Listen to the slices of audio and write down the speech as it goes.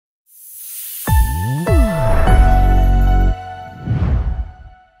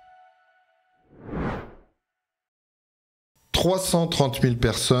330 000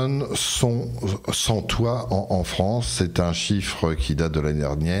 personnes sont sans toit en France. C'est un chiffre qui date de l'année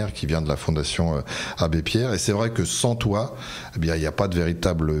dernière, qui vient de la Fondation Abbé Pierre. Et c'est vrai que sans toit, eh bien, il n'y a pas de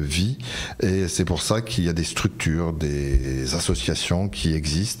véritable vie. Et c'est pour ça qu'il y a des structures, des associations qui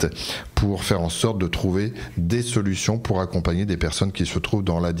existent pour faire en sorte de trouver des solutions pour accompagner des personnes qui se trouvent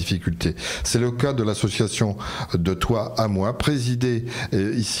dans la difficulté. C'est le cas de l'association de Toit à moi, présidée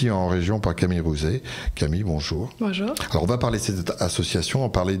ici en région par Camille ROUSEE. Camille, bonjour. Bonjour. Alors on va parler de cette association, on va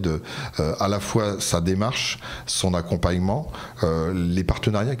parler de à la fois sa démarche, son accompagnement, les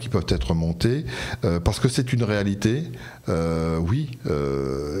partenariats qui peuvent être montés, parce que c'est une réalité, on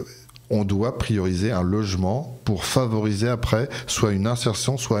doit prioriser un logement pour favoriser après soit une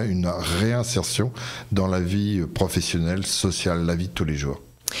insertion, soit une réinsertion dans la vie professionnelle, sociale, la vie de tous les jours.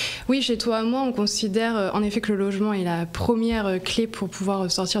 Oui, chez Toit à moi, on considère en effet que le logement est la première clé pour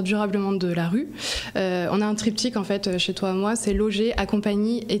pouvoir sortir durablement de la rue. On a un triptyque en fait chez Toit à moi, c'est loger,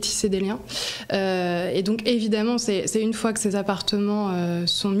 accompagner et tisser des liens. Et donc évidemment, c'est une fois que ces appartements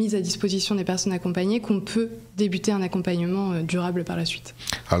sont mis à disposition des personnes accompagnées qu'on peut débuter un accompagnement durable par la suite.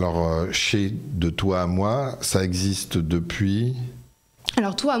 Alors chez De Toit à moi, ça existe depuis...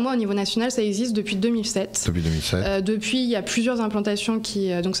 Alors Toit à moi au niveau national, ça existe depuis 2007. Depuis 2007. Depuis, il y a plusieurs implantations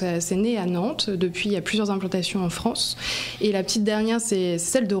donc c'est né à Nantes. Depuis, il y a plusieurs implantations en France. Et la petite dernière, c'est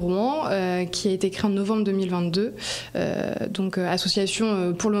celle de Rouen, qui a été créée en novembre 2022. Donc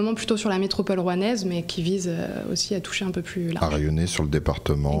association pour le moment plutôt sur la métropole rouennaise, mais qui vise aussi à toucher un peu plus large. À rayonner sur le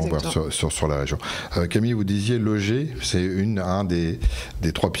département, voire sur la région. Camille, vous disiez loger, c'est un des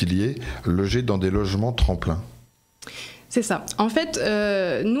trois piliers, loger dans des logements tremplins. C'est ça. En fait,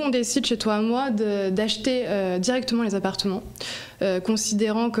 nous, on décide chez Toit à moi d'acheter directement les appartements,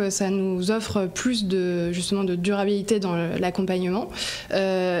 considérant que ça nous offre plus justement de durabilité dans l'accompagnement,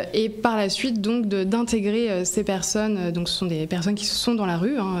 et par la suite donc d'intégrer ces personnes. Donc, ce sont des personnes qui sont dans la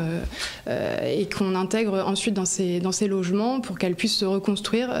rue et qu'on intègre ensuite dans ces logements pour qu'elles puissent se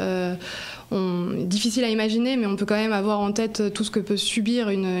reconstruire. Difficile à imaginer, mais on peut quand même avoir en tête tout ce que peut subir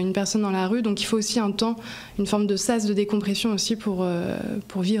une personne dans la rue. Donc il faut aussi un temps, une forme de sas de décompression aussi pour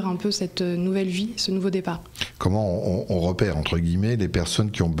vivre un peu cette nouvelle vie, ce nouveau départ. Comment on repère, entre guillemets, les personnes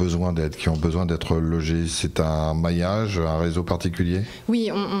qui ont besoin d'être logées? C'est un maillage, un réseau particulier? Oui,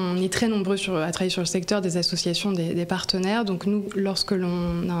 on est très nombreux à travailler sur le secteur, des associations, des partenaires. Donc nous, lorsque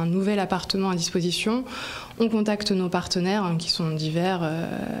l'on a un nouvel appartement à disposition, on contacte nos partenaires qui sont divers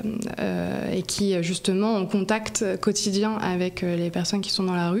et qui justement ont contact quotidien avec les personnes qui sont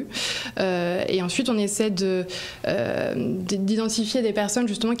dans la rue. Et ensuite on essaie d'identifier des personnes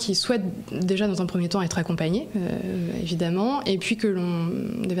justement qui souhaitent déjà dans un premier temps être accompagnées, évidemment, et puis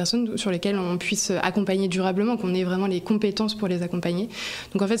des personnes sur lesquelles on puisse accompagner durablement, qu'on ait vraiment les compétences pour les accompagner.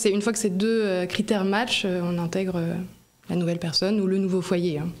 Donc en fait, c'est une fois que ces deux critères matchent, on intègre la nouvelle personne ou le nouveau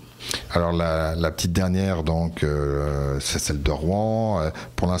foyer. Alors la petite dernière, donc, c'est celle de Rouen.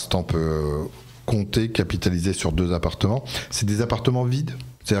 Pour l'instant, on peut compter, capitaliser sur 2 appartements. C'est des appartements vides?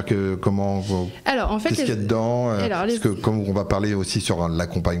 C'est-à-dire que qu'est-ce qu'il y a dedans? Parce que comme on va parler aussi sur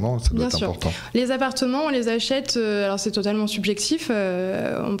l'accompagnement, ça doit être important. Les appartements, on les achète, alors c'est totalement subjectif,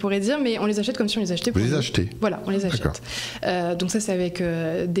 on pourrait dire, mais on les achète comme si on les achetait. Vous les achetez? Voilà, on les achète. Donc ça, c'est avec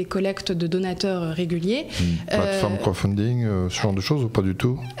des collectes de donateurs réguliers. Plateforme crowdfunding, ce genre de choses ou pas du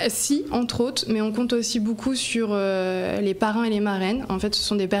tout? Si, entre autres, mais on compte aussi beaucoup sur les parrains et les marraines. En fait, ce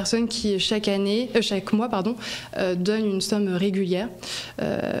sont des personnes qui chaque mois, donnent une somme régulière.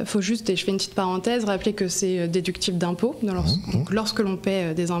 Faut juste, et je fais une petite parenthèse, rappeler que c'est déductible d'impôts. Donc lorsque l'on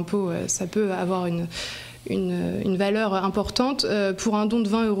paie des impôts, ça peut avoir une valeur importante. Pour un don de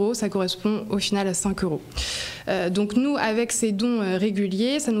 20 €, ça correspond au final à 5 €. Donc nous, avec ces dons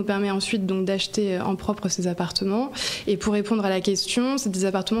réguliers, ça nous permet ensuite donc d'acheter en propre ces appartements. Et pour répondre à la question, c'est des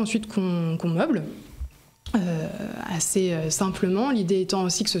appartements ensuite qu'on meuble. Assez simplement, l'idée étant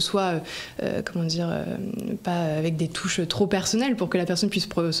aussi que ce soit pas avec des touches trop personnelles pour que la personne puisse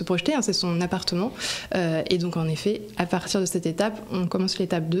se projeter, c'est son appartement, et donc en effet à partir de cette étape on commence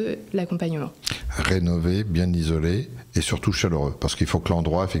l'étape 2, l'accompagnement. Rénové, bien isolé et surtout chaleureux, parce qu'il faut que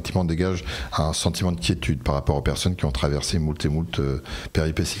l'endroit effectivement dégage un sentiment de quiétude par rapport aux personnes qui ont traversé moult et moult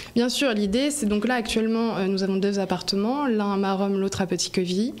péripéties. Bien sûr, l'idée c'est donc là actuellement nous avons 2 appartements, l'un à Maromme, l'autre à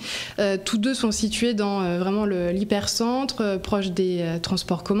Petit-Quevilly. Tous deux sont situés dans vraiment l'hypercentre, proche des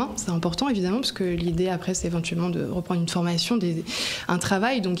transports communs. C'est important évidemment parce que l'idée après c'est éventuellement de reprendre une formation, un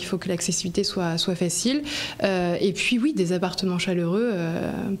travail, donc il faut que l'accessibilité soit facile. Et puis oui, des appartements chaleureux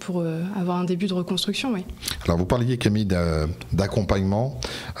pour avoir un début de reconstruction. Oui. Alors vous parliez Camille d'accompagnement.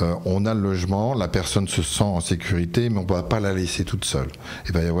 On a le logement, la personne se sent en sécurité, mais on ne va pas la laisser toute seule.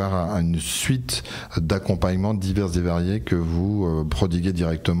 Il va y avoir une suite d'accompagnements divers et variés que vous prodiguez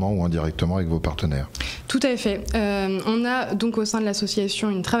directement ou indirectement avec vos partenaires. Tout à fait. On a donc au sein de l'association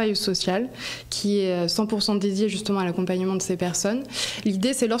une travailleuse sociale qui est 100% dédiée justement à l'accompagnement de ces personnes.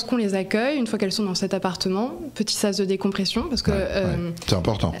 L'idée, c'est lorsqu'on les accueille, une fois qu'elles sont dans cet appartement, petit sas de décompression, parce que c'est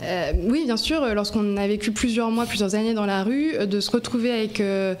important. Oui, bien sûr, lorsqu'on a vécu plusieurs mois, plusieurs années dans la rue, de se retrouver avec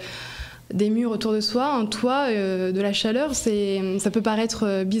des murs autour de soi, un toit, de la chaleur, ça peut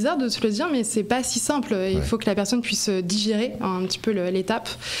paraître bizarre de se le dire, mais c'est pas si simple. Il faut que la personne puisse digérer un petit peu l'étape.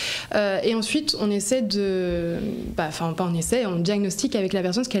 Et ensuite, on essaie on diagnostique avec la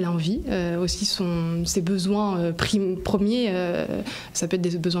personne ce qu'elle a envie, aussi ses besoins premiers. Ça peut être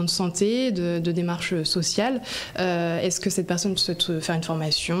des besoins de santé, de démarche sociale. Est-ce que cette personne souhaite faire une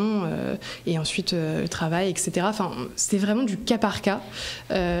formation et ensuite le travail, etc. Enfin, c'est vraiment du cas par cas.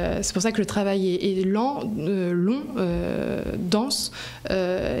 C'est pour ça que le travail est lent, long, dense,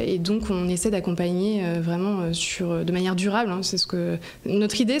 et donc on essaie d'accompagner vraiment de manière durable. C'est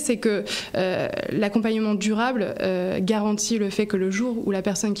notre idée, c'est que l'accompagnement durable garantit le fait que le jour où la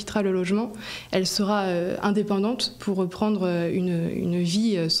personne quittera le logement, elle sera indépendante pour reprendre une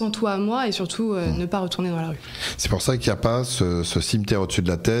vie sans toi à moi et surtout ne pas retourner dans la rue. C'est pour ça qu'il n'y a pas ce cimetière au-dessus de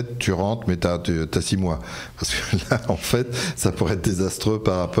la tête, tu rentres mais t'as 6 mois. Parce que là, en fait, ça pourrait être désastreux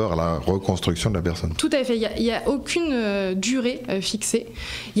par rapport à la reconstruction de la personne. Tout à fait, il n'y a aucune durée fixée.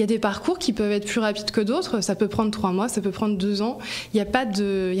 Il y a des parcours qui peuvent être plus rapides que d'autres, ça peut prendre 3 mois, ça peut prendre 2 ans. Il n'y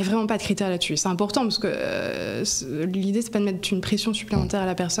a vraiment pas de critères là-dessus. C'est important parce que l'idée, c'est pas de mettre une pression supplémentaire à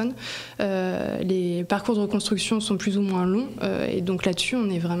la personne. Les parcours de reconstruction sont plus ou moins longs et donc là-dessus,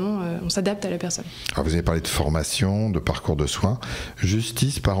 on s'adapte à la personne. Alors vous avez parlé de formation, de parcours de soins,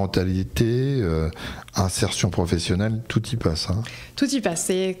 justice, parentalité, insertion professionnelle, tout y passe. Hein. Tout y passe,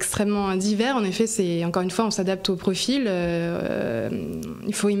 c'est extrêmement divers. En effet, encore une fois, on s'adapte au profil.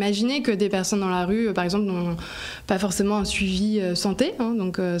 Il faut imaginer que des personnes dans la rue, par exemple, n'ont pas forcément un suivi santé. Hein,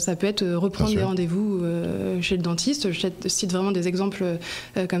 donc ça peut être reprendre des rendez-vous chez le dentiste. Je cite vraiment des exemples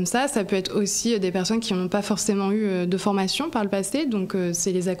comme ça. Ça peut être aussi des personnes qui n'ont pas forcément eu de formation par le passé. Donc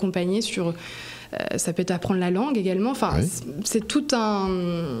c'est les accompagner sur... ça peut être apprendre la langue également. Enfin, c'est tout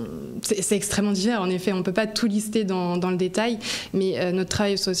c'est extrêmement divers. En effet, on ne peut pas tout lister dans le détail, mais notre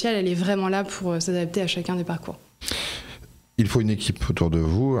travail social, elle est vraiment là pour s'adapter à chacun des parcours. Il faut une équipe autour de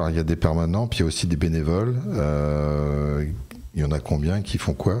vous. Alors, il y a des permanents, puis il y a aussi des bénévoles. Il y en a combien qui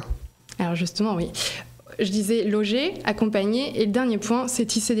font quoi ? Alors justement, oui. Je disais loger, accompagner, et le dernier point, c'est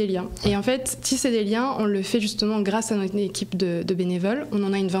tisser des liens. Et en fait, tisser des liens, on le fait justement grâce à notre équipe de bénévoles. On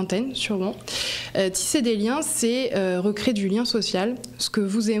en a une 20aine sur Rouen. Tisser des liens, c'est recréer du lien social, ce que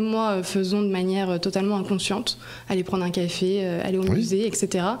vous et moi faisons de manière totalement inconsciente. Aller prendre un café, aller au musée,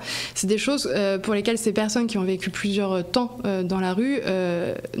 etc. C'est des choses pour lesquelles ces personnes qui ont vécu plusieurs temps dans la rue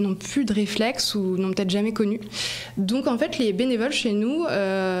n'ont plus de réflexe ou n'ont peut-être jamais connu. Donc en fait, les bénévoles chez nous,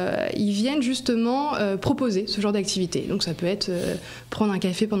 ils viennent justement proposer ce genre d'activité. Donc ça peut être prendre un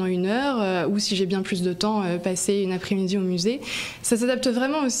café pendant 1 heure ou si j'ai bien plus de temps, passer une après-midi au musée. Ça s'adapte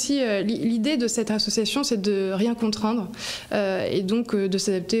vraiment aussi. L'idée de cette association, c'est de rien contraindre et donc de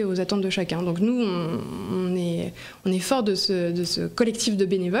s'adapter aux attentes de chacun. Donc nous, on est fort de ce collectif de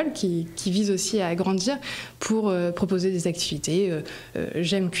bénévoles qui vise aussi à grandir pour proposer des activités.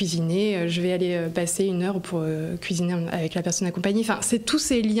 J'aime cuisiner, je vais aller passer 1 heure pour cuisiner avec la personne accompagnée. Enfin, c'est tous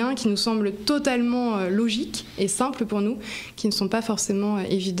ces liens qui nous semblent totalement logiques et simples pour nous, qui ne sont pas forcément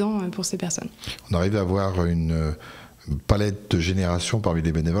évidents pour ces personnes. On arrive à avoir une palette de générations parmi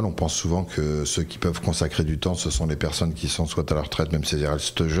les bénévoles. On pense souvent que ceux qui peuvent consacrer du temps, ce sont les personnes qui sont soit à la retraite, même si elles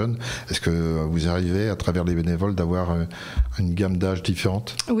restent jeunes. Est-ce que vous arrivez, à travers les bénévoles, d'avoir une gamme d'âge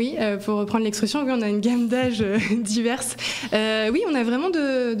différente ? Oui, pour reprendre l'expression, oui, on a une gamme d'âges diverses. Oui, on a vraiment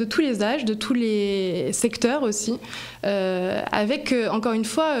de tous les âges, de tous les secteurs aussi. Avec, encore une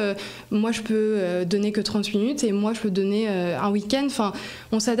fois, moi je peux donner que 30 minutes et moi je peux donner un week-end. Enfin,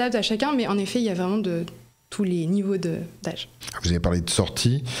 on s'adapte à chacun, mais en effet, il y a vraiment de tous les niveaux d'âge. Vous avez parlé de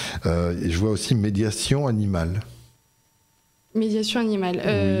sortie, et je vois aussi médiation animale. Médiation animale.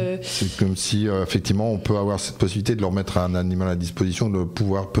 Oui. C'est comme si, effectivement, on peut avoir cette possibilité de leur mettre un animal à disposition, de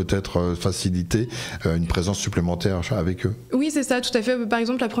pouvoir peut-être faciliter une présence supplémentaire avec eux. Oui, c'est ça, tout à fait. Par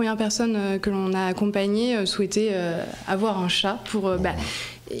exemple, la première personne que l'on a accompagnée souhaitait avoir un chat pour...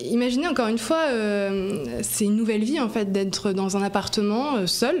 Imaginez encore une fois, c'est une nouvelle vie en fait d'être dans un appartement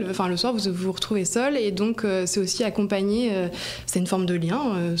seul. Enfin, le soir, vous vous retrouvez seul, et donc c'est aussi accompagné. C'est une forme de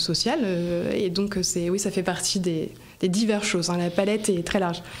lien social, et donc oui, ça fait partie des diverses choses. Hein. La palette est très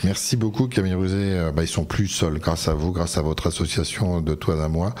large. Merci beaucoup, Camille ROUSEE. Ils sont plus seuls grâce à vous, grâce à votre association de Toit à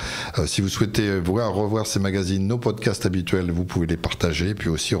moi. Si vous souhaitez revoir ces magazines, nos podcasts habituels, vous pouvez les partager, puis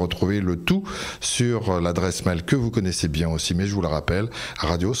aussi retrouver le tout sur l'adresse mail que vous connaissez bien aussi, mais je vous la rappelle,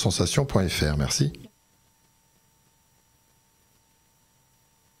 radiosensation.fr. Merci.